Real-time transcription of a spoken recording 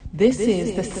This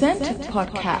is the Scent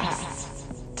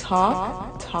Podcast.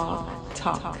 Talk, talk,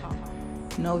 talk.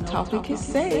 No topic is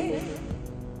safe.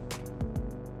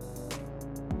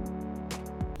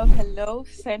 Hello,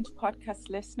 Scent Podcast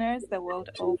listeners the world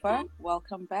over.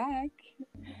 Welcome back.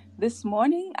 This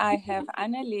morning I have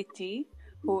Anna Leti,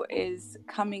 who is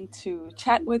coming to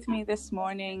chat with me this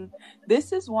morning.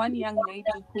 This is one young lady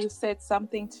who said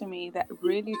something to me that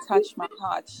really touched my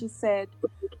heart. She said,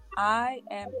 I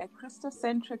am a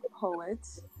Christocentric poet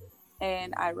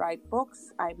and I write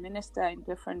books. I minister in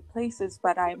different places,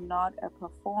 but I'm not a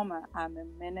performer. I'm a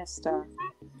minister.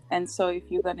 And so if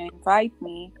you're going to invite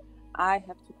me, I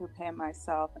have to prepare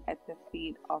myself at the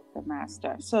feet of the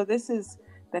Master. So this is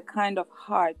the kind of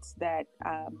heart that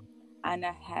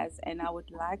Anna has, and I would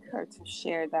like her to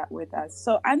share that with us.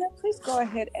 So Anna, please go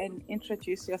ahead and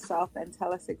introduce yourself and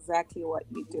tell us exactly what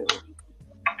you do.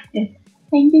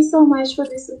 Thank you so much for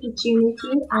this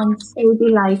opportunity. I'm so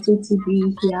delighted to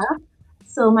be here.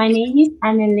 So my name is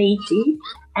Anna Leti,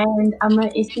 and I'm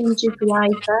an eccentric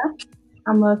writer.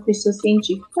 I'm a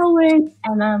Christocentric poet,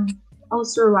 and I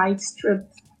also write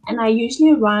scripts. And I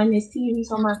usually run a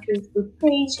series on my Facebook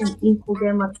page and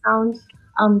Instagram account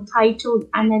titled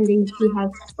Anna Leti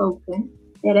Has Spoken,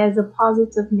 that has a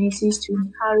positive message to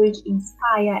encourage,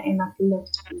 inspire, and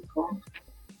uplift people.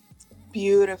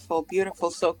 Beautiful,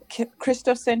 beautiful. So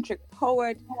Christocentric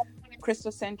poet,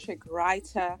 Christocentric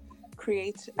writer,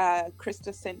 creates a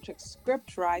Christocentric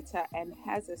script writer, and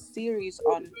has a series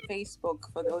on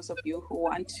Facebook for those of you who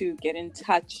want to get in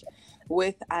touch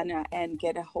with Anna and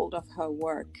get a hold of her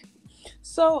work.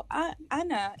 So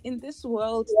Anna, in this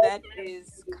world that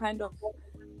is kind of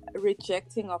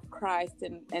rejecting of Christ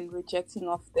and rejecting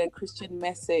of the Christian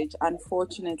message,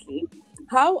 unfortunately,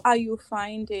 how are you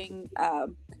finding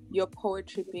your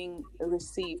poetry being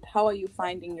received? How are you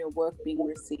finding your work being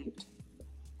received?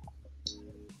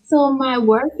 So my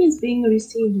work is being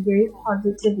received very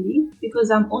positively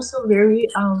because I'm also very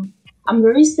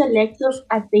selective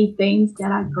at the events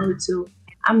that I go to.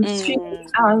 I'm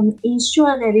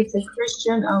ensure that it's a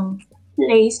Christian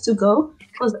place to go,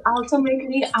 because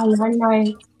ultimately I want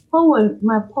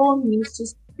my poem needs to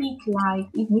speak life.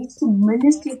 It needs to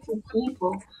minister to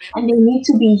people, and they need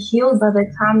to be healed by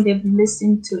the time they've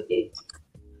listened to it.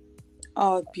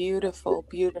 Oh, beautiful,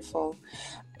 beautiful.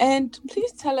 And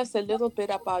please tell us a little bit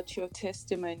about your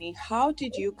testimony. How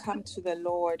did you come to the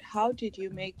Lord? How did you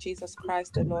make Jesus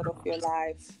Christ the Lord of your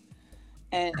life?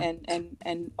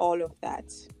 And all of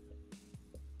that.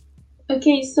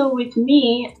 Okay, so with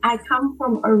me, I come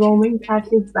from a Roman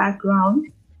Catholic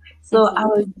background. So I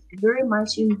was very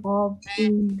much involved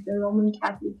in the Roman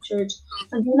Catholic Church.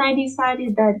 But then I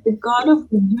decided that the God of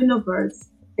the universe,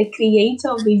 the creator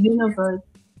of the universe,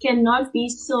 cannot be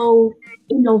so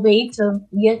innovative,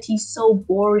 yet he's so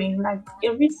boring. Like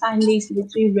every Sunday is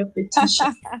literally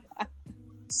repetition.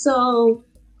 So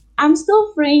I'm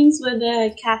still friends with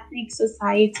the Catholic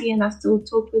society, and I still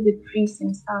talk with the priests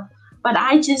and stuff. But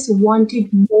I just wanted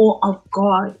more of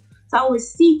God. So I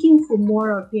was seeking for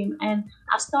more of him, and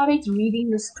I started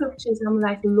reading the scriptures. I'm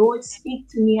like, Lord, speak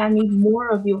to me. I need more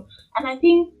of you. And I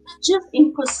think just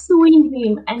in pursuing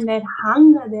him and that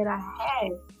hunger that I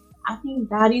had, I think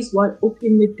that is what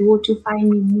opened the door to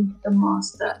finally meet the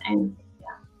Master. And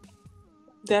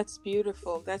that's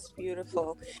beautiful. That's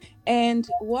beautiful. And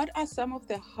what are some of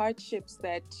the hardships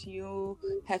that you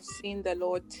have seen the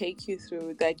Lord take you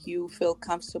through that you feel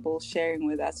comfortable sharing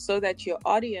with us, so that your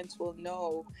audience will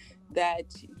know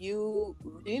that you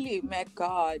really met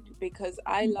God? Because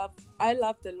I love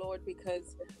the Lord,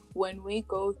 because when we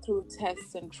go through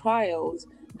tests and trials,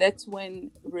 that's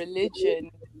when religion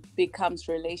becomes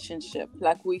relationship.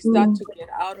 Like we start to get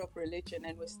out of religion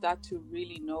and we start to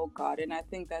really know God. And I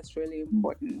think that's really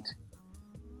important.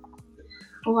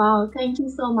 Wow, thank you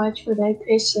so much for that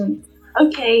question.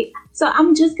 Okay, so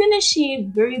I'm just going to share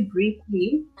very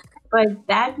briefly, but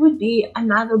that would be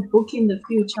another book in the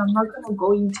future. I'm not going to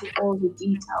go into all the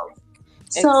details.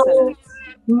 So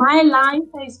my life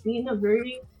has been a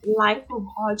very life of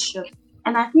hardship.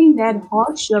 And I think that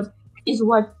hardship is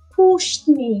what pushed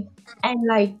me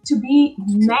and to be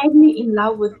madly in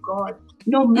love with God.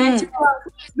 No matter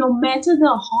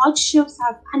the hardships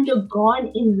I've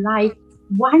undergone in life,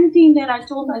 one thing that I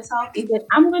told myself is that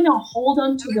I'm going to hold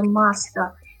on to the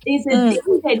Master. There's a day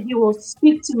that he will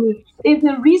speak to me. There's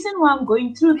a reason why I'm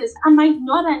going through this. I might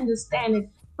not understand it,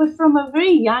 but from a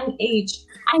very young age,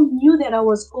 I knew that I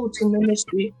was called to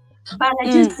ministry, but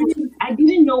I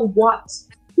didn't know what.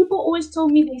 People always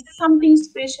told me there's something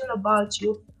special about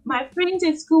you, My friends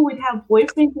at school would have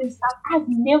boyfriends and stuff. I've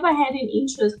never had an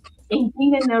interest in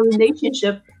being in a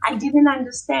relationship. I didn't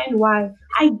understand why.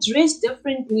 I dressed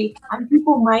differently and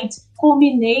people might call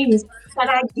me names, but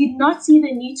I did not see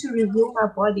the need to reveal my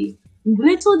body.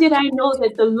 Little did I know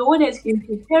that the Lord has been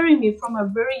preparing me from a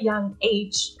very young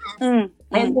age. Mm,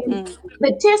 And mm, then mm,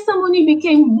 the testimony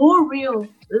became more real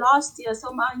last year.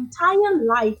 So my entire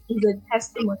life is a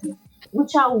testimony,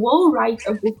 which I will write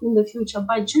a book in the future.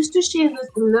 But just to share this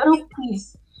little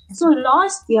piece. So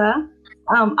last year,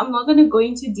 I'm not going to go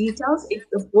into details. It's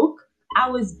the book. I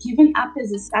was given up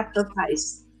as a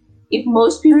sacrifice. If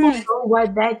most people mm, know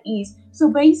what that is.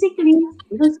 So basically,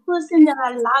 this person that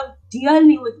I love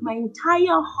dearly with my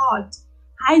entire heart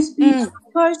has been mm,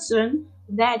 a person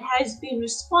that has been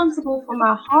responsible for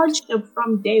my hardship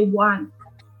from day one.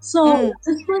 So mm,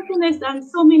 this person has done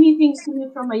so many things to me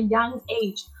from a young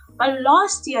age. But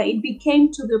last year it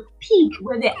became to the peak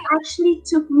where they actually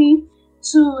took me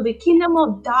to the kingdom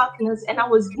of darkness and I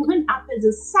was given up as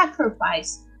a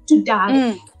sacrifice to die.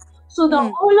 mm, So the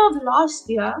mm. whole of last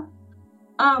year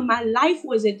my life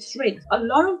was at threat. A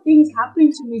lot of things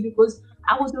happened to me because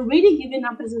I was already given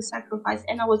up as a sacrifice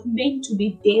and I was meant to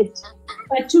be dead.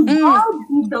 But to Mm, God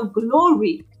be the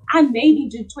glory, I made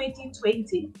it to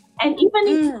 2020. And even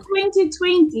in mm.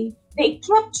 2020, they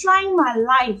kept trying my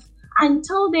life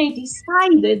until they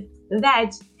decided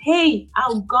that, hey,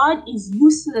 our God is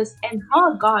useless and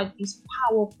her God is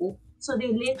powerful. So they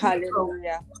let me go.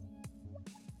 Hallelujah.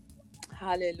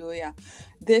 Hallelujah.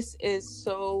 This is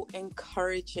so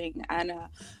encouraging, Anna.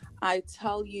 I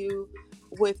tell you,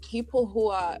 with people who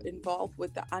are involved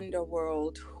with the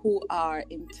underworld, who are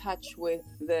in touch with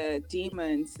the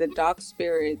demons, the dark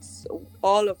spirits,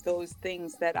 all of those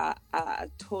things that are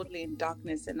totally in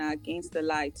darkness and are against the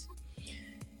light,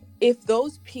 if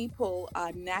those people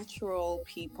are natural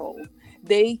people,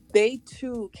 they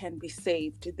too can be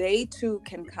saved, they too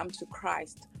can come to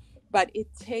Christ. But it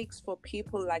takes for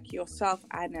people like yourself,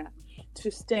 Anna, to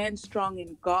stand strong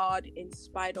in God in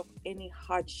spite of any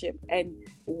hardship and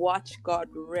watch God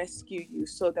rescue you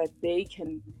so that they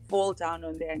can fall down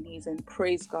on their knees and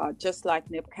praise God, just like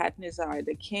Nebuchadnezzar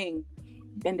the king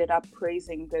ended up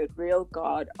praising the real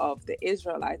God of the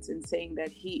Israelites and saying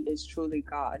that he is truly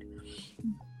God.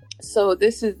 So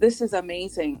this is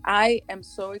amazing. I am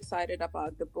so excited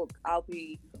about the book. I'll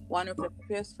be one of the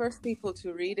first people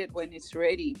to read it when it's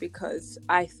ready, because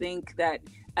I think that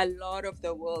a lot of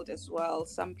the world as well,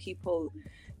 some people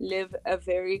live a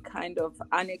very kind of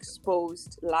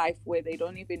unexposed life where they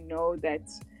don't even know that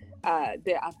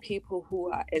there are people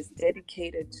who are as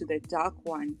dedicated to the dark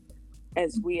one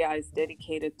as we are as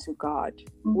dedicated to God,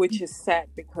 which is sad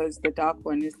because the dark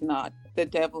one is not, the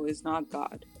devil is not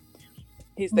God.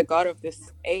 He's the God of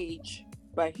this age,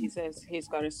 but he says he's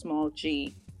got a small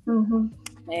g. Mm-hmm.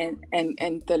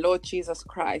 And the Lord Jesus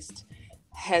Christ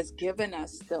has given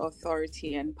us the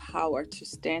authority and power to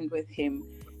stand with him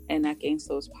and against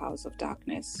those powers of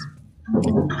darkness.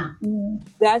 Yeah.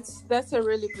 That's a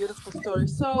really beautiful story.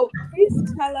 So please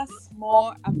tell us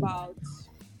more about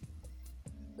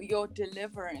your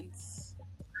deliverance.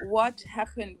 What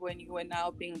happened when you were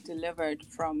now being delivered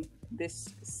from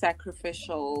this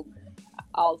sacrificial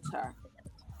altar?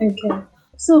 Okay.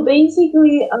 So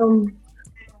basically,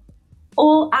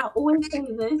 I always say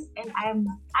this, and I'm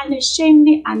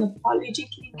unashamedly,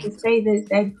 unapologetically to say this,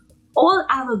 that all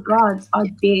other gods are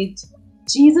dead.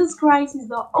 Jesus Christ is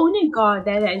the only God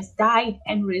that has died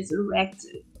and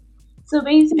resurrected. So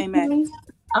Amen. basically,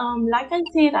 like I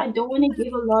said, I don't want to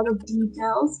give a lot of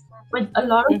details, but a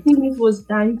lot of things was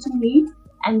done to me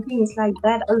and things like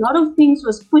that. A lot of things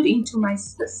was put into my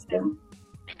system.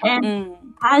 And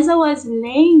Mm. as I was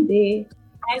laying there,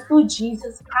 I saw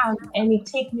Jesus come and he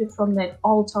take me from that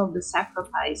altar of the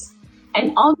sacrifice.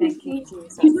 And Thank you, obviously,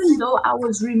 even Jesus. though I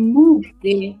was removed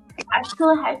there, I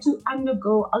still had to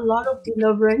undergo a lot of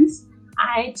deliverance.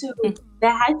 I had to They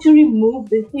had to remove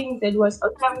the things that was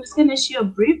okay. I'm just gonna share a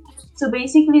brief. So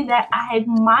basically that I had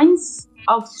months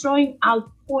of throwing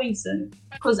out poison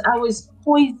because I was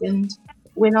poisoned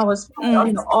when I was put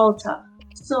on Mm. the altar.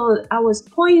 So I was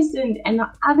poisoned and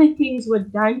other things were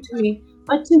done to me.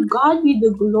 But to God be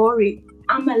the glory.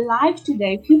 I'm alive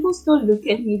today. People still look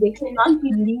at me. They cannot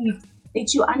believe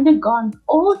that you undergone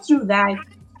all through that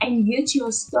and yet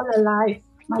you're still alive.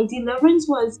 My deliverance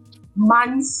was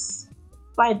months,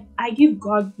 but I give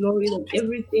God glory that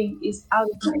everything is out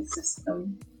of my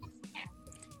system.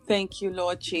 Thank you,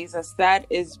 Lord Jesus. That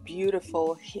is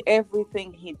beautiful.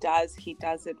 Everything he does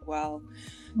it well.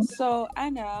 So,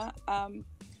 Anna,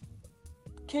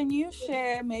 Can you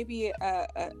share maybe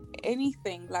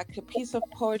anything, like a piece of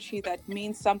poetry that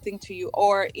means something to you,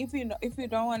 or if you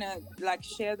don't want to like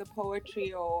share the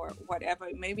poetry or whatever,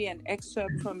 maybe an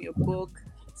excerpt from your book,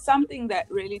 something that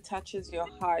really touches your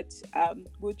heart?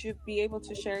 Would you be able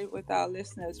to share it with our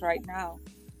listeners right now?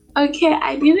 Okay,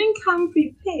 I didn't come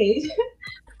prepared,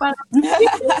 but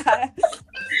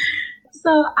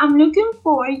so I'm looking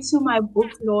forward to my book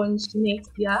launch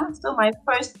next year. So my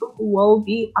first book will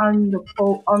be on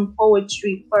on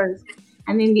poetry first,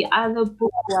 and then the other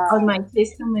book on Wow. my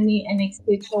testimony and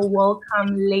etc. will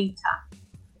come later.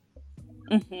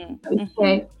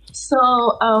 Okay. So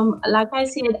like I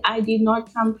said, I did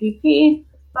not come prepared,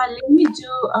 but let me do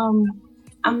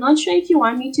I'm not sure if you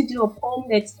want me to do a poem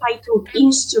that's titled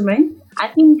Instrument. I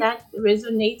think that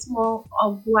resonates more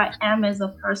of who I am as a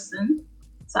person.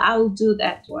 So I'll do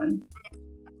that one.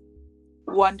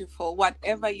 Wonderful.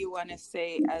 Whatever you want to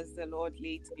say as the Lord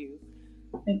leads you.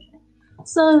 Okay.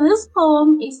 So this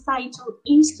poem is titled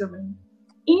Instrument.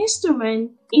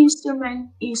 Instrument, instrument,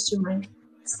 instrument.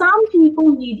 Some people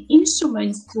need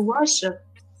instruments to worship.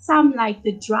 Some like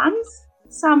the drums,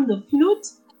 some the flute,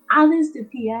 others the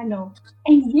piano,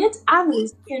 and yet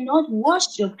others cannot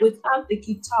worship without the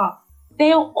guitar.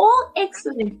 They are all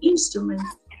excellent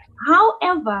instruments.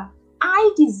 However,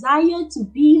 I desire to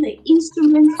be the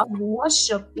instrument of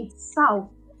worship itself,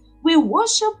 where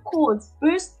worship chords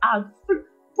burst out,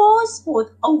 pours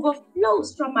forth,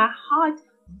 overflows from my heart,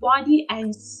 body,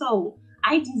 and soul.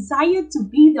 I desire to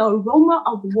be the aroma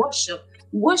of worship.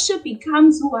 Worship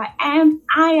becomes who I am.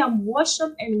 I am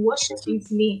worship, and worship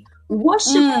is me.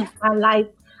 Worship is my life.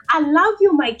 I love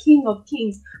you, my King of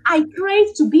Kings. I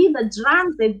crave to be the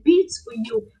drums that beats for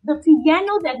you, the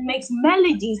piano that makes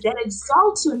melodies that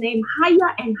exalts your name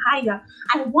higher and higher.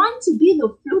 I want to be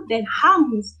the flute that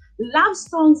hums love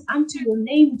songs unto your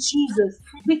name, Jesus.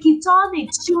 The guitar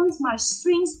that tunes my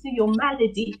strings to your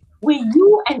melody, where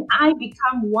you and I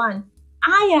become one.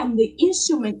 I am the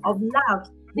instrument of love,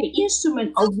 the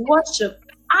instrument of worship.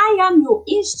 I am your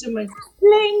instrument.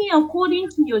 Play me according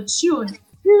to your tune.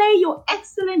 Play your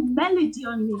excellent melody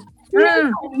on me. Play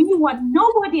on me what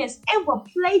nobody has ever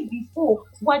played before,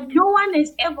 what no one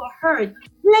has ever heard.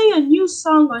 Play a new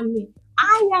song on me.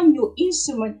 I am your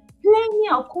instrument. Play me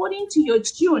according to your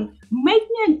tune. Make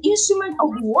me an instrument of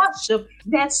worship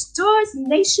that stirs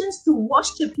nations to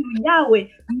worship you, Yahweh.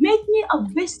 Make me a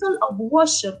vessel of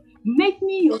worship. Make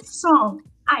me your song.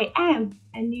 I am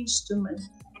an instrument.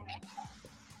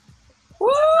 Woo!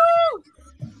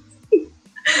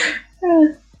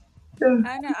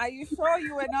 Anna, are you sure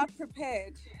you were not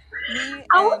prepared? Me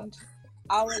and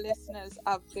our listeners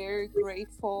are very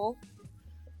grateful.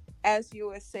 As you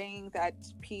were saying that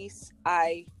piece,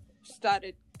 I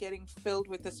started getting filled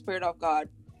with the Spirit of God.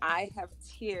 I have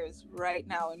tears right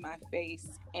now in my face,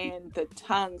 and the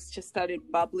tongues just started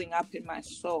bubbling up in my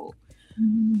soul.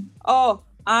 Oh,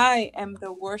 I am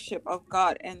the worship of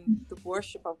God, and the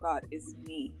worship of God is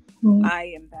me.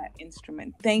 I am that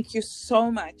instrument. Thank you so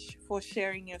much for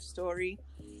sharing your story.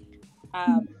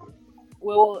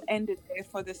 We'll end it there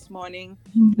for this morning.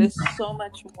 There's so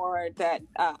much more that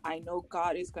I know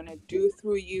God is going to do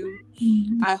through you.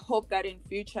 I hope that in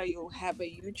future you'll have a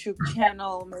YouTube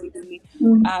channel maybe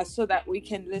so that we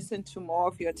can listen to more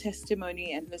of your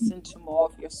testimony and listen to more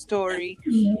of your story.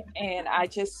 And I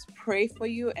just pray for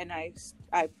you, and I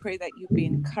pray that you be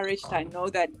encouraged. I know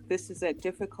that this is a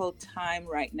difficult time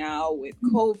right now with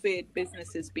COVID,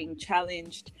 businesses being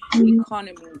challenged,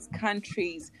 economies,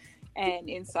 countries. And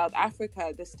in South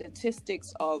Africa, the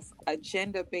statistics of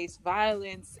gender-based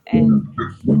violence and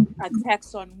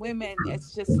attacks on women, and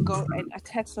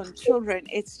attacks on children,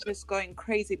 it's just going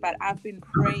crazy. But I've been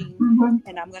praying,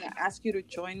 and I'm going to ask you to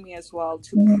join me as well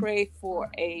to pray for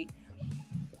an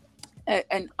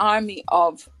army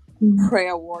of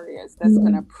prayer warriors that's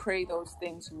going to pray those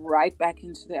things right back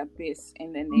into the abyss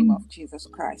in the name of Jesus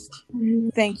Christ.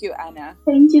 Thank you, Anna.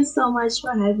 Thank you so much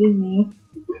for having me.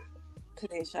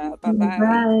 Pleasure. Bye-bye.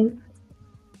 Bye.